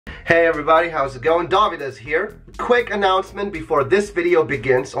Hey everybody, how's it going? Dovydas here. Quick announcement before this video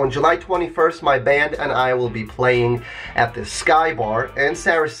begins. On July 21st, my band and I will be playing at the Sky Bar in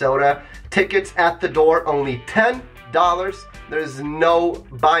Sarasota. Tickets at the door, only $10. There's no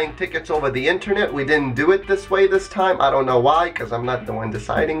buying tickets over the internet. We didn't do it this way this time. I don't know why, because I'm not the one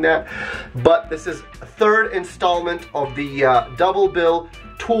deciding that. But this is a third installment of the double bill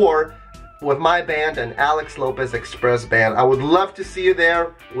tour with my band and Alex Lopez Express Band. I would love to see you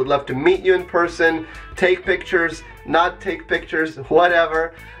there. Would love to meet you in person, take pictures, not take pictures,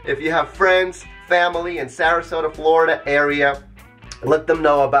 whatever. If you have friends, family in Sarasota, Florida area, let them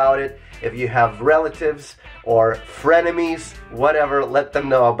know about it. If you have relatives or frenemies, whatever, let them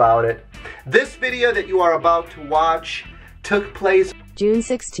know about it. This video that you are about to watch took place June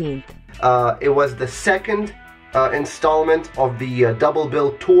 16th. It was the second installment of the double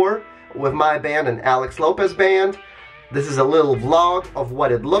bill tour with my band and Alex Lopez Band. This is a little vlog of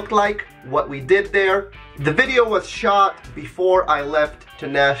what it looked like, what we did there. The video was shot before I left to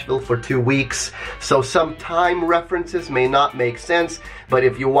Nashville for 2 weeks, so some time references may not make sense, but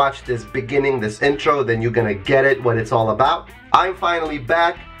if you watch this beginning, this intro, then you're gonna get it, what it's all about. I'm finally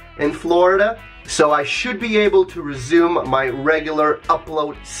back in Florida, so I should be able to resume my regular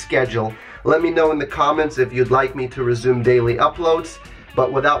upload schedule. Let me know in the comments if you'd like me to resume daily uploads.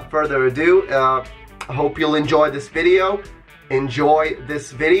 But without further ado, I hope you'll enjoy this video. Enjoy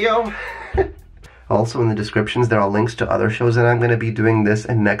this video. Also in the descriptions there are links to other shows that I'm going to be doing this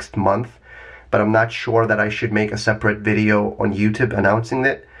in next month. But I'm not sure that I should make a separate video on YouTube announcing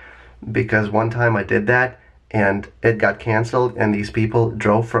it. Because one time I did that and it got canceled and these people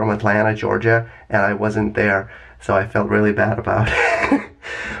drove from Atlanta, Georgia, and I wasn't there. So I felt really bad about it.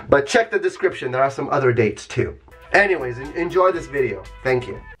 But check the description, there are some other dates too. Anyways, enjoy this video. Thank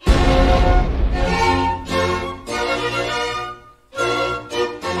you.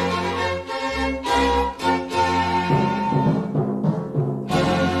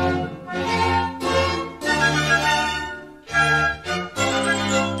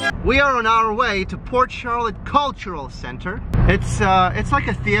 We are on our way to Port Charlotte Cultural Center. It's like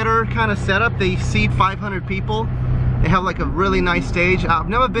a theater kind of setup. They seat 500 people. They have like a really nice stage. I've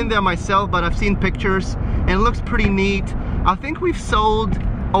never been there myself, but I've seen pictures and it looks pretty neat. I think we've sold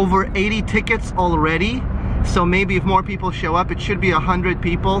over 80 tickets already. So maybe if more people show up, it should be 100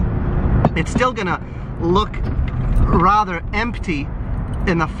 people. It's still gonna look rather empty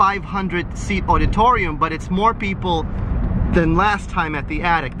in a 500 seat auditorium, but it's more people than last time at the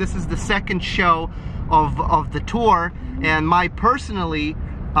Attic. This is the second show of the tour, and personally,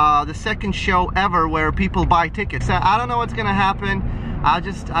 the second show ever where people buy tickets. I don't know what's gonna happen. I'm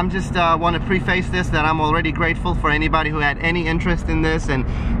just want to preface this that I'm already grateful for anybody who had any interest in this and,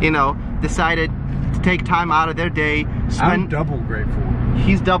 you know, decided to take time out of their day. I'm double grateful.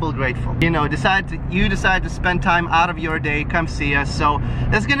 He's double grateful. You know, you decide to spend time out of your day, come see us. So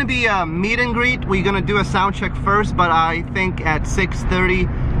there's gonna be a meet and greet. We're gonna do a sound check first, but I think at 6:30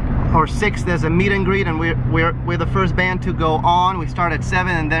 or 6 there's a meet and greet, and we're the first band to go on. We start at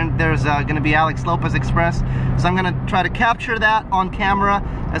 7, and then there's gonna be Alex Lopez Express. So I'm gonna try to capture that on camera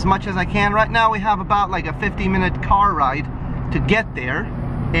as much as I can. Right now we have about like a 50-minute car ride to get there,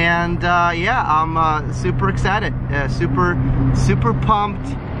 and yeah, I'm super excited, super pumped.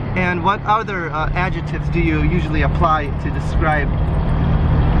 And what other adjectives do you usually apply to describe?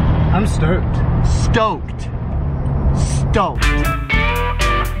 I'm stoked. Stoked. Stoked.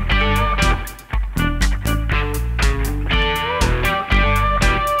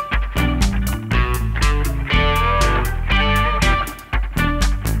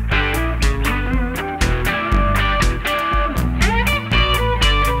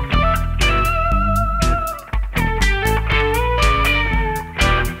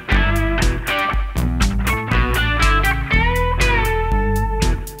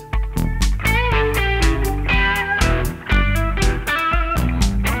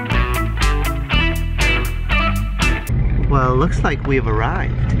 Well, looks like we've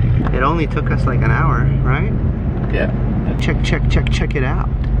arrived. It only took us like an hour, right? Yeah. Check it out.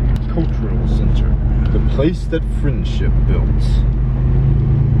 Cultural Center. The place that friendship builds.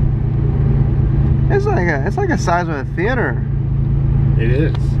 It's like a size of a theater. It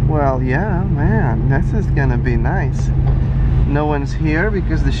is. Well, yeah, man, this is gonna be nice. No one's here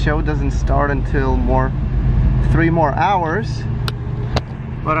because the show doesn't start until 3 more hours.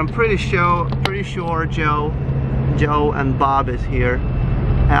 But I'm pretty sure Joe and Bob is here.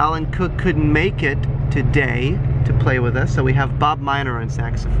 Alan Cook couldn't make it today to play with us, so we have Bob Miner on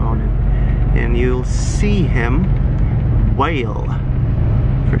saxophone, and you'll see him wail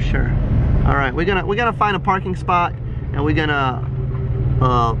for sure. All right, we're gonna find a parking spot, and we're gonna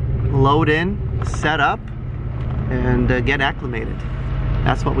load in, set up, and get acclimated.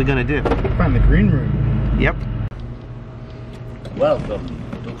 That's what we're gonna do. Find the green room. Yep. Welcome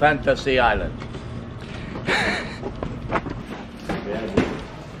to Fantasy Island.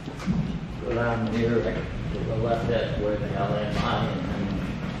 Go down here to the left, that's where the hell am I?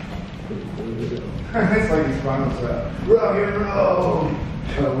 It's like he's finals rock and roll.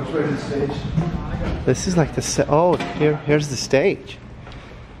 Which way is the stage? This is like the oh, here's the stage.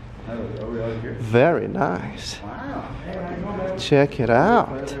 Very nice. Wow. Check it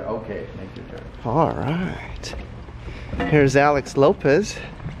out. Okay, thank you, sir. All right. Here's Alex Lopez.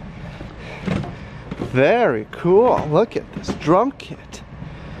 Very cool. Look at this drum kit.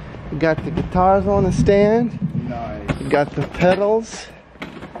 We got the guitars on the stand. Nice. We got the pedals.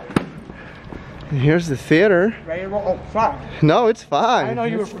 And here's the theater. Ready to roll? Oh, sorry. No, it's fine. I know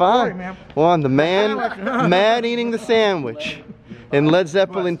you it's were fine. recording, man. Well, the man eating the sandwich in Led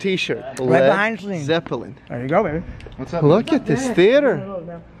Zeppelin t-shirt. behind the scenes. Zeppelin. There you go, baby. What's up? Look at this theater.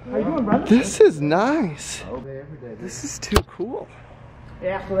 How you doing, brother? This is nice. This is too cool.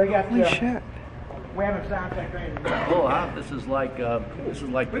 Yeah, so they got Holy shit. we haven't sound check ready. Oh, huh? This is like We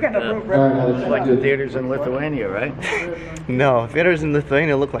got no proof. this is like the theaters in Lithuania, right? No, theaters in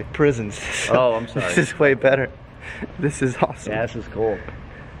Lithuania look like prisons. So Oh, I'm sorry. This is way better. This is awesome. Yeah, this is cool.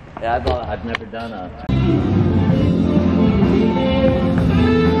 Yeah, I thought I'd never done a.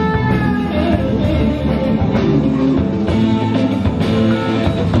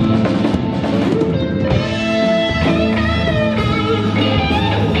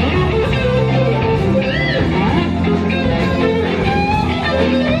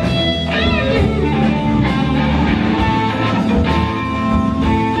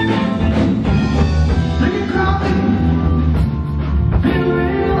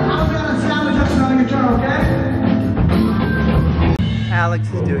 Alex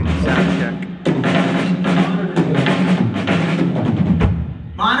is doing the sound check.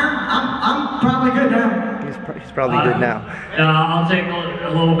 Minor, I'm probably good now. He's probably good now. I'll take a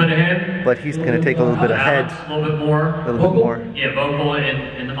little bit ahead. But he's going to take a little bit ahead. A little bit more. A little bit more. Yeah, vocal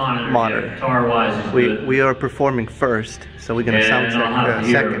in the monitor. Monitor. Yeah, guitar wise is good. We are performing first, so we're going to sound And check I'll have to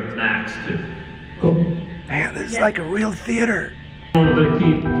hear second. Max too. Man, this is like a real theater. A little bit of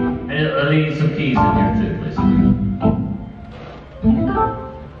key. And I need some keys in here too, please.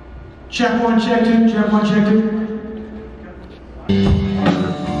 Check one, check two, check one, check two.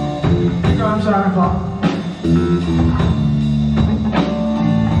 I'm sorry, Paul.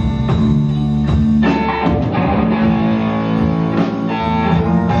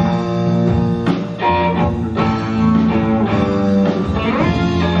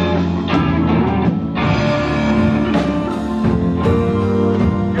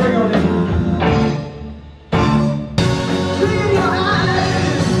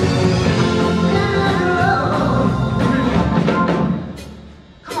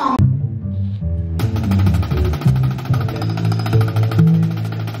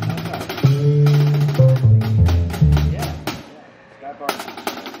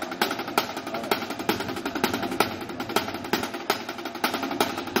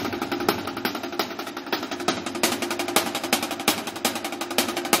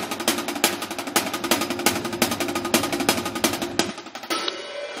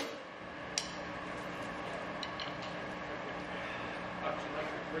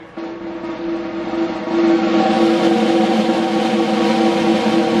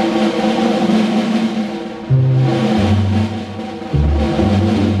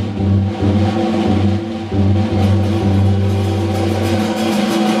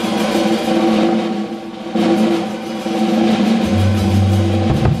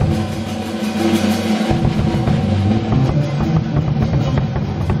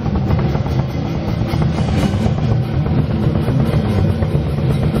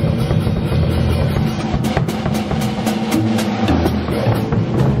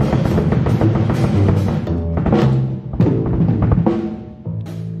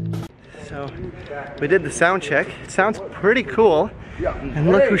 We did the sound check. It sounds pretty cool. Yeah.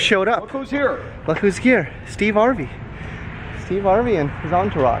 And look who showed up. Look who's here. Look who's here. Steve Harvey. Steve Harvey and his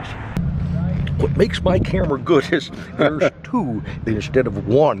entourage. What makes my camera good is there's two instead of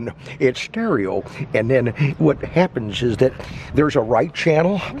one. It's stereo. And then what happens is that there's a right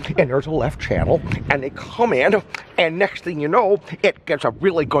channel and there's a left channel, and they come in, and next thing you know, it gets a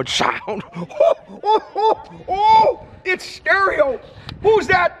really good sound. Oh, it's stereo. Who's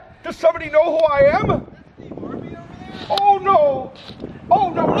that? Does somebody know who I am? Oh no,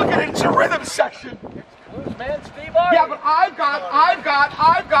 look at it, it's a rhythm section. Man, Steve Harvey. Yeah, but I've got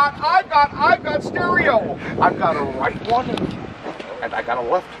stereo. I've got a right one, and I got a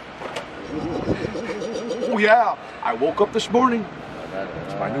left. Oh yeah, I woke up this morning.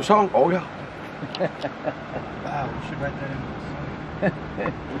 It's my new song. Oh yeah. Wow, we should write that in.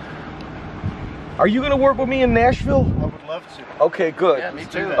 Are you gonna work with me in Nashville? I would love to. Okay, good. Yeah, me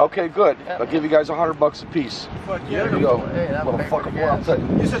too. Okay, good. Yeah. I'll give you guys $100 a piece. Fuck yeah. There you go. Hey, that would Motherfucker, make boy, I'll tell you.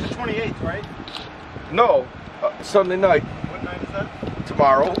 You said the 28th, right? No, Sunday night. What night is that?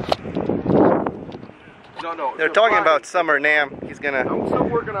 Tomorrow. No. They're talking about Summer NAMM. He's gonna. I'm still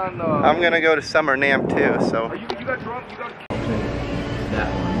working on. I'm gonna go to Summer NAMM too. So. You got drunk? You got. That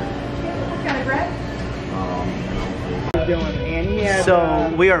one. Got it, Brett?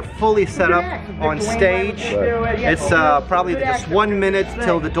 So we are fully set up on stage. It's probably just 1 minute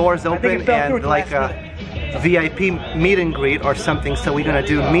till the doors open and like a VIP meet and greet or something. So we're gonna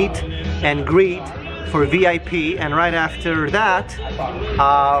do meet and greet for VIP, and right after that,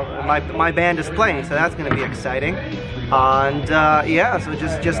 my band is playing. So that's gonna be exciting. And yeah, so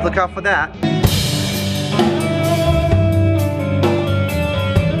just look out for that.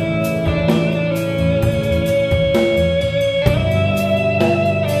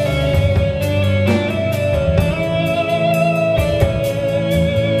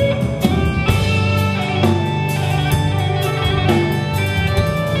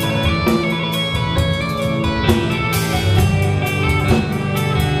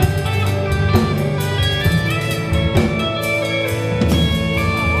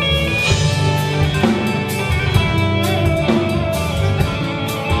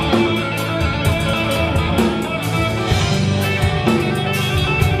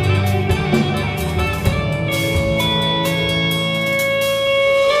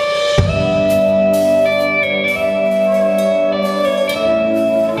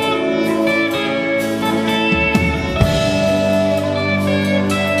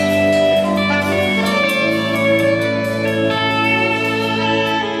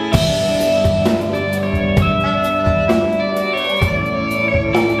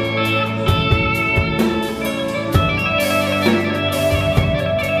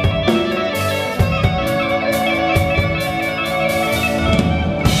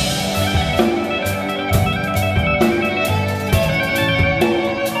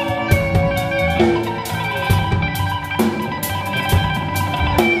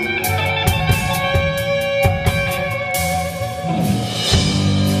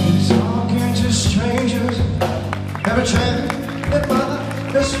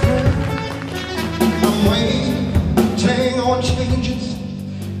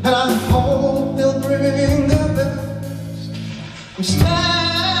 And I hope they'll bring the best. I'm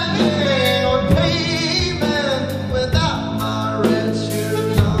standing on pavement without my red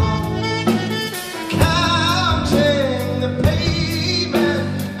shoes on, counting the pavement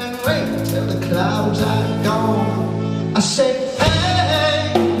and wait till the clouds are gone. I say,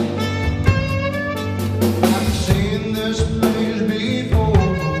 hey, I've seen this place before.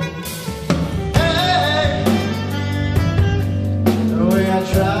 Hey, the way I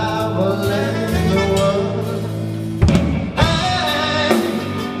travel in the world. Hey,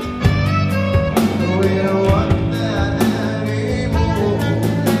 we don't want that anymore.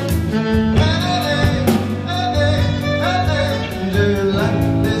 Hey, do you like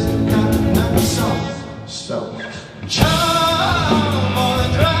this kind of song? So, charm all the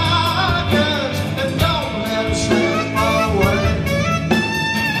dragons and don't let them slip away.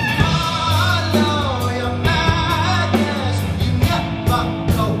 Follow your madness, you never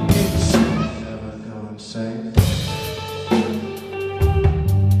go insane. Never go insane.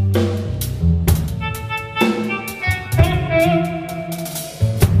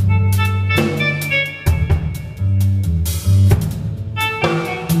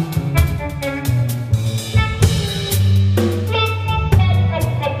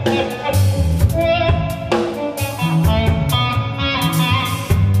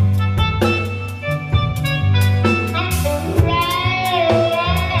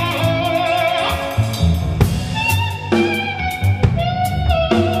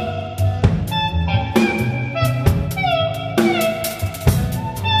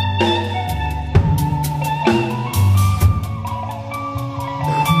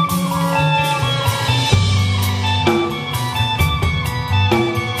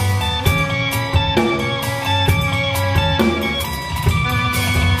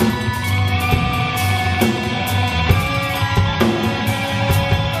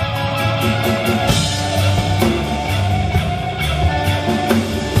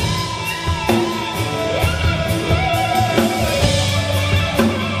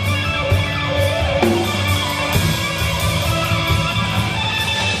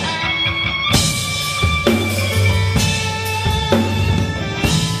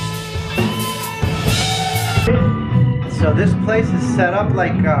 So this place is set up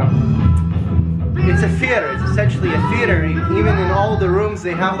like it's a theater. It's essentially a theater. Even in all the rooms,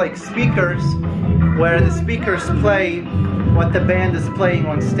 they have like speakers where the speakers play what the band is playing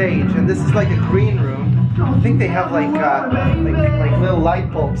on stage. And this is like a green room. I think they have like little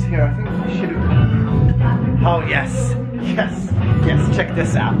light bulbs here. I think we should. Oh yes, yes, yes. Check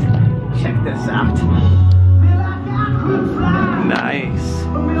this out. Check this out. Nice,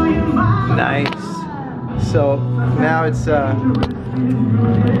 nice. So now it's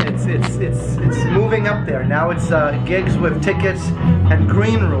moving up there. Now it's gigs with tickets and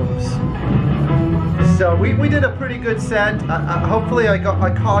green rooms. So we did a pretty good set. Hopefully I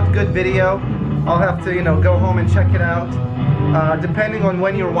caught good video. I'll have to go home and check it out. Depending on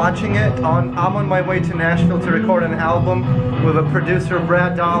when you're watching it, I'm on my way to Nashville to record an album with a producer,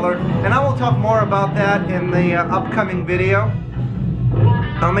 Brad Dollar, and I will talk more about that in the upcoming video.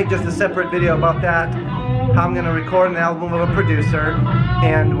 I'll make just a separate video about that, how I'm going to record an album with a producer,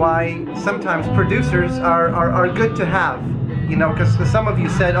 and why sometimes producers are good to have, because some of you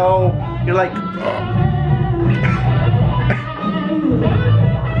said, oh, you're like,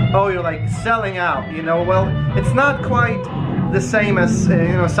 oh, you're like selling out, well, it's not quite the same as,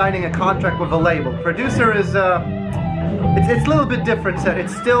 signing a contract with a label. Producer is, it's a little bit different.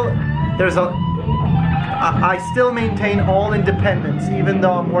 It's still, I still maintain all independence, even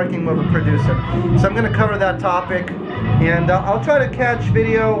though I'm working with a producer. So I'm going to cover that topic, and I'll try to catch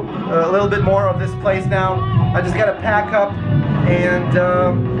video a little bit more of this place now. I just got to pack up and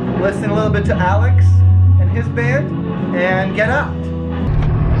listen a little bit to Alex and his band, and get out.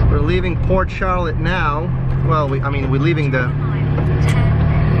 We're leaving Port Charlotte now. Well, we're leaving the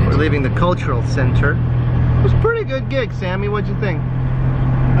cultural center. It was a pretty good gig, Sammy. What'd you think?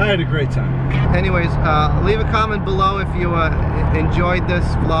 I had a great time. Anyways, leave a comment below if you enjoyed this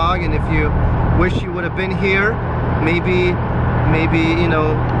vlog, and if you wish you would have been here. Maybe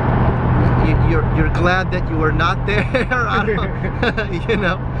you're glad that you were not there. I don't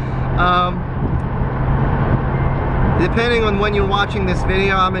know. Depending on when you're watching this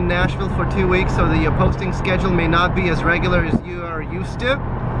video, I'm in Nashville for 2 weeks, so the posting schedule may not be as regular as you are used to.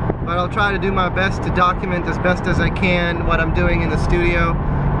 But I'll try to do my best to document as best as I can what I'm doing in the studio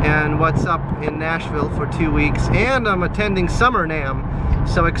and what's up in Nashville for 2 weeks. And I'm attending Summer NAMM,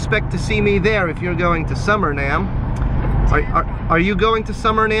 so expect to see me there if you're going to Summer NAMM. Are you going to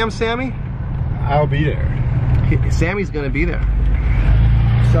Summer NAMM, Sammy? I'll be there. Sammy's gonna be there.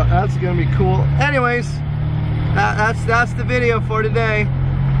 So that's gonna be cool. Anyways, that's the video for today.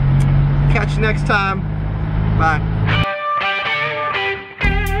 Catch you next time. Bye.